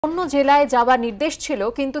অন্য জেলায় যাওয়ার নির্দেশ ছিল,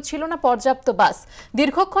 কিন্তু ছিল না পর্যাপ্ত বাস।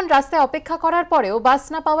 দীর্ঘক্ষণ রাস্তায় অপেক্ষা করার পরেও বাস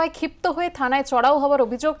না পাওয়ায় ক্ষিপ্ত হয়ে থানায় চড়াও হওয়ার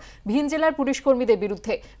অভিযোগ ভিন জেলার পুলিশ কর্মীদের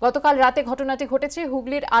বিরুদ্ধে। গতকাল রাতে ঘটনাটি ঘটেছে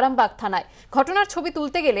হুগলির আরামবাগ থানায়। ঘটনার ছবি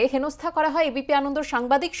তুলতে গেলে হেনস্থা করা হয় এবিপি আনন্দর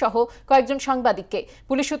সাংবাদিক সহ কয়েকজন সাংবাদিককে।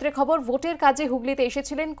 পুলিশ সূত্রে খবর, ভোটের কাজে হুগলিতে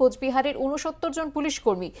এসেছিলেন কোচবিহারের ৬৯ জন পুলিশ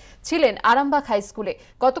কর্মী, ছিলেন আরামবাগ হাই স্কুলে।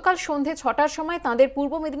 গতকাল সন্ধে ৬টার সময় তাঁদের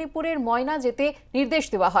পূর্ব মেদিনীপুরের ময়না যেতে নির্দেশ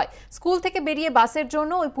দেওয়া হয়। স্কুল থেকে বেরিয়ে বাসের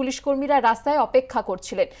জন্য পুলিশ কর্মীরা রাস্তায় অপেক্ষা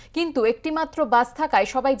করছিলেন, কিন্তু একটিমাত্র বাস থাকায়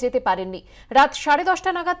সবাই যেতে পারেননি। রাত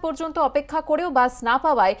 10:30 নাগাদ পর্যন্ত অপেক্ষা করেও বাস না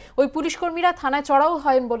পাওয়ায় ওই পুলিশ কর্মীরা থানায় চড়াও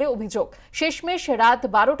হন বলে অভিযোগ। শেষমেশ রাত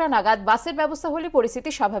 12টা নাগাদ বাসের ব্যবস্থা হলে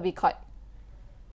পরিস্থিতি স্বাভাবিক হয়।